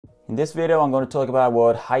In this video, I'm going to talk about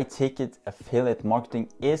what high-ticket affiliate marketing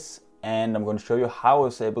is, and I'm going to show you how I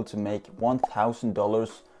was able to make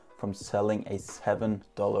 $1,000 from selling a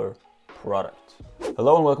 $7 product.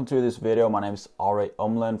 Hello and welcome to this video. My name is Ari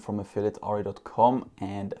Omlen from affiliateari.com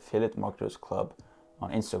and Affiliate Marketers Club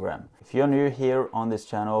on Instagram. If you're new here on this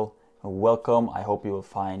channel, welcome. I hope you will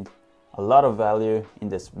find a lot of value in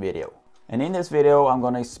this video. And in this video, I'm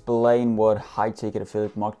going to explain what high-ticket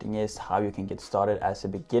affiliate marketing is, how you can get started as a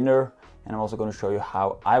beginner, and I'm also going to show you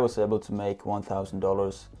how I was able to make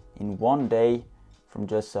 $1,000 in one day from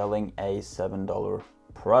just selling a $7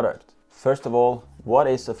 product. First of all, what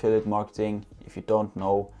is affiliate marketing? If you don't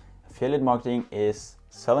know, affiliate marketing is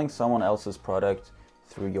selling someone else's product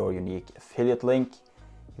through your unique affiliate link.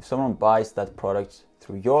 If someone buys that product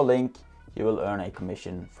through your link, you will earn a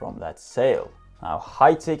commission from that sale. Now,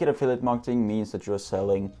 high-ticket affiliate marketing means that you're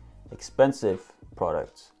selling expensive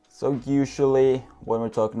products. So usually when we're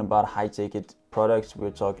talking about high-ticket products, we're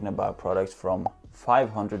talking about products from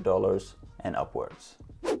 $500 and upwards.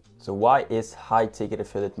 So why is high-ticket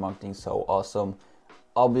affiliate marketing so awesome?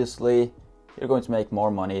 Obviously, you're going to make more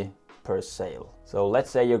money per sale. So let's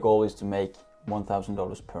say your goal is to make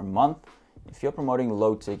 $1,000 per month. If you're promoting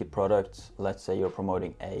low-ticket products, let's say you're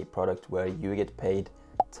promoting a product where you get paid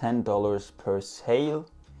 $10 per sale,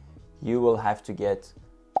 you will have to get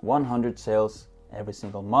 100 sales every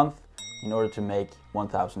single month in order to make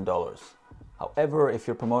 $1,000. However, if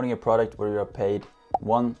you're promoting a product where you're paid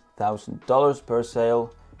 $1,000 per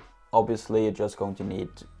sale, obviously you're just going to need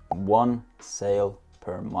one sale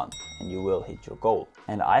per month and you will hit your goal.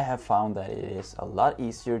 And I have found that it is a lot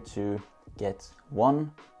easier to get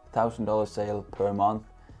 $1,000 sale per month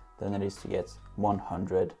than it is to get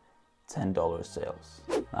 100 $10 sales.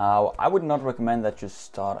 Now, I would not recommend that you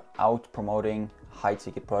start out promoting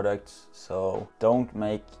high-ticket products, so don't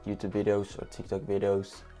make YouTube videos or TikTok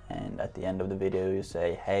videos and at the end of the video you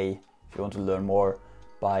say, hey, if you want to learn more,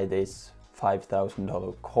 buy this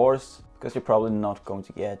 $5,000 course, because you're probably not going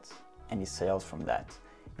to get any sales from that.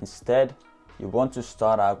 Instead, you want to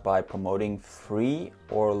start out by promoting free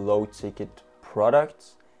or low-ticket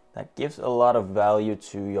products that gives a lot of value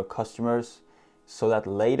to your customers, so that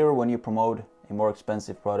later when you promote a more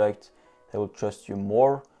expensive product, they will trust you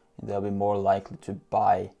more and they'll be more likely to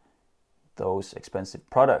buy those expensive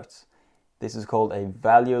products. This is called a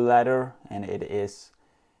value ladder, and it is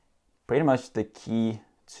pretty much the key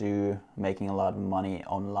to making a lot of money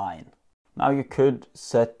online. Now, you could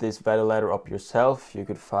set this value ladder up yourself. You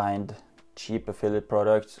could find cheap affiliate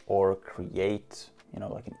products or create,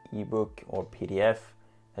 like an ebook or PDF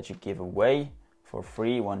that you give away for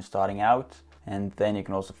free when starting out. And then you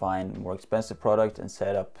can also find more expensive products and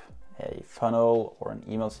set up a funnel or an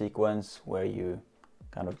email sequence where you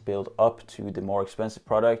kind of build up to the more expensive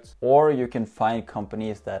products. Or you can find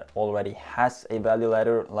companies that already has a value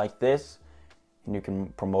ladder like this, and you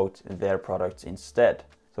can promote their products instead.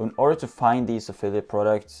 So in order to find these affiliate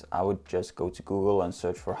products, I would just go to Google and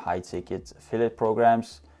search for high-ticket affiliate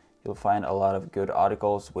programs. You'll find a lot of good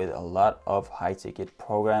articles with a lot of high-ticket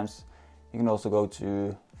programs. You can also go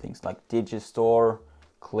to things like Digistore,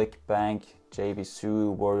 ClickBank,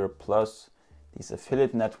 JVZoo, Warrior Plus, these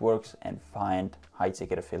affiliate networks, and find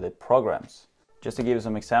high-ticket affiliate programs. Just to give you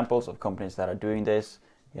some examples of companies that are doing this,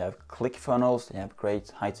 you have ClickFunnels, they have great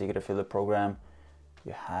high-ticket affiliate program.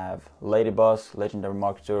 You have Ladybuzz, Legendary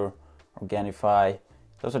Marketer, Organifi.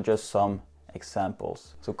 Those are just some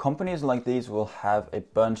examples. So companies like these will have a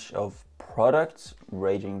bunch of products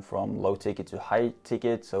ranging from low ticket to high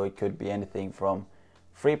ticket. So it could be anything from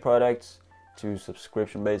free products to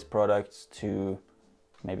subscription-based products to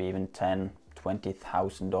maybe even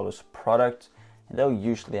 $10,000-$20,000 product. And they'll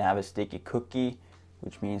usually have a sticky cookie,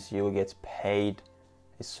 which means you will get paid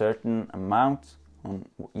a certain amount on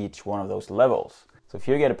each one of those levels. So if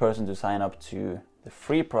you get a person to sign up to the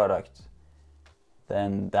free product,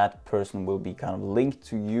 then that person will be kind of linked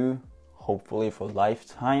to you, hopefully for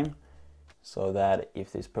lifetime, so that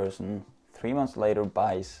if this person 3 months later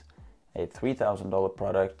buys a $3,000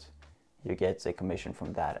 product, you get a commission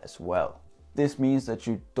from that as well. This means that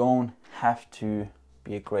you don't have to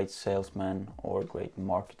be a great salesman or a great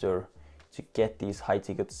marketer to get these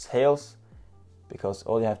high-ticket sales, because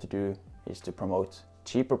all you have to do is to promote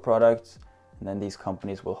cheaper products, and then these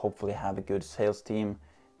companies will hopefully have a good sales team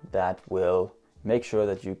that will make sure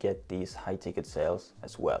that you get these high-ticket sales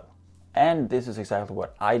as well. And this is exactly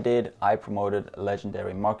what I did. I promoted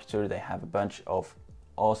Legendary Marketer. They have a bunch of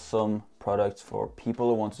awesome products for people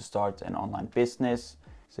who want to start an online business.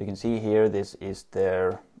 So you can see here, this is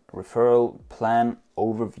their referral plan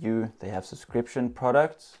overview. They have subscription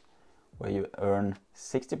products where you earn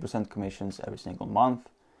 60% commissions every single month.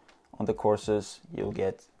 on the courses, you'll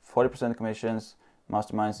get 40% commissions.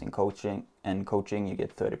 Masterminds and coaching, you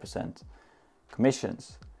get 30%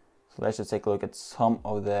 commissions. So let's just take a look at some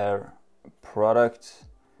of their products.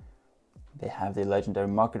 They have the Legendary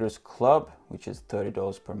Marketers Club, which is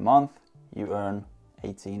 $30 per month. You earn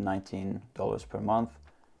 $18, $19 per month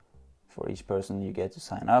for each person you get to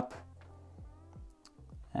sign up.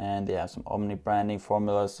 And they have some omni branding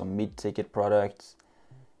formulas, some mid-ticket products.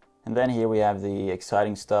 And then here we have the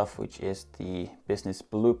exciting stuff, which is the business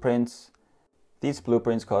blueprints. These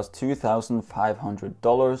blueprints cost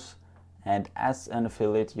 $2,500, and as an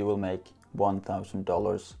affiliate you will make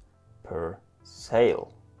 $1,000 per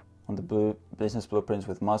sale. On the business blueprints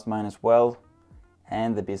with Mastermind as well,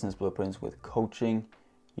 and the business blueprints with coaching,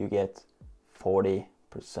 you get 40%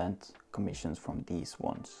 commissions from these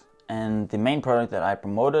ones. And the main product that I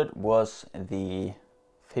promoted was the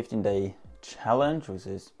 15-day challenge,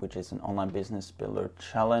 which is an online business builder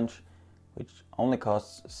challenge, which only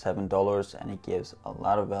costs $7, and it gives a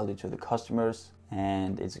lot of value to the customers,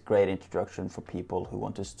 and it's a great introduction for people who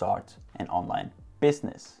want to start an online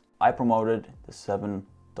business. I promoted the $7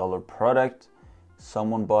 product,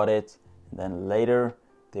 someone bought it, and then later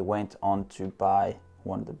they went on to buy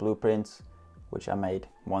one of the blueprints, which I made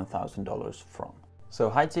 $1,000 from. So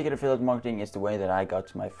high ticket affiliate marketing is the way that I got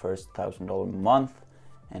to my first $1,000 month,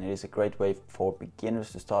 and it is a great way for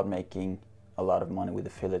beginners to start making a lot of money with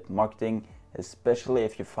affiliate marketing, especially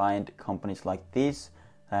if you find companies like these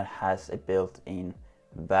that has a built-in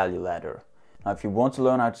value ladder. Now, if you want to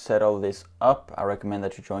learn how to set all this up, I recommend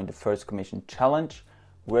that you join the First Commission Challenge,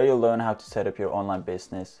 where you'll learn how to set up your online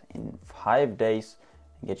business in 5 days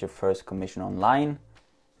and get your first commission online,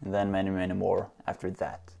 and then many more after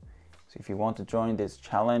that. So if you want to join this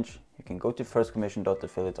challenge, you can go to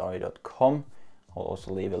firstcommission.affiliateri.com. I'll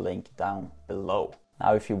also leave a link down below.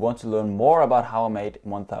 Now, if you want to learn more about how I made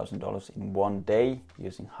 $1,000 in 1 day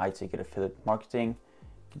using high ticket affiliate marketing, you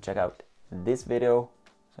can check out this video.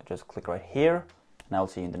 So just click right here, and I'll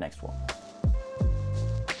see you in the next one.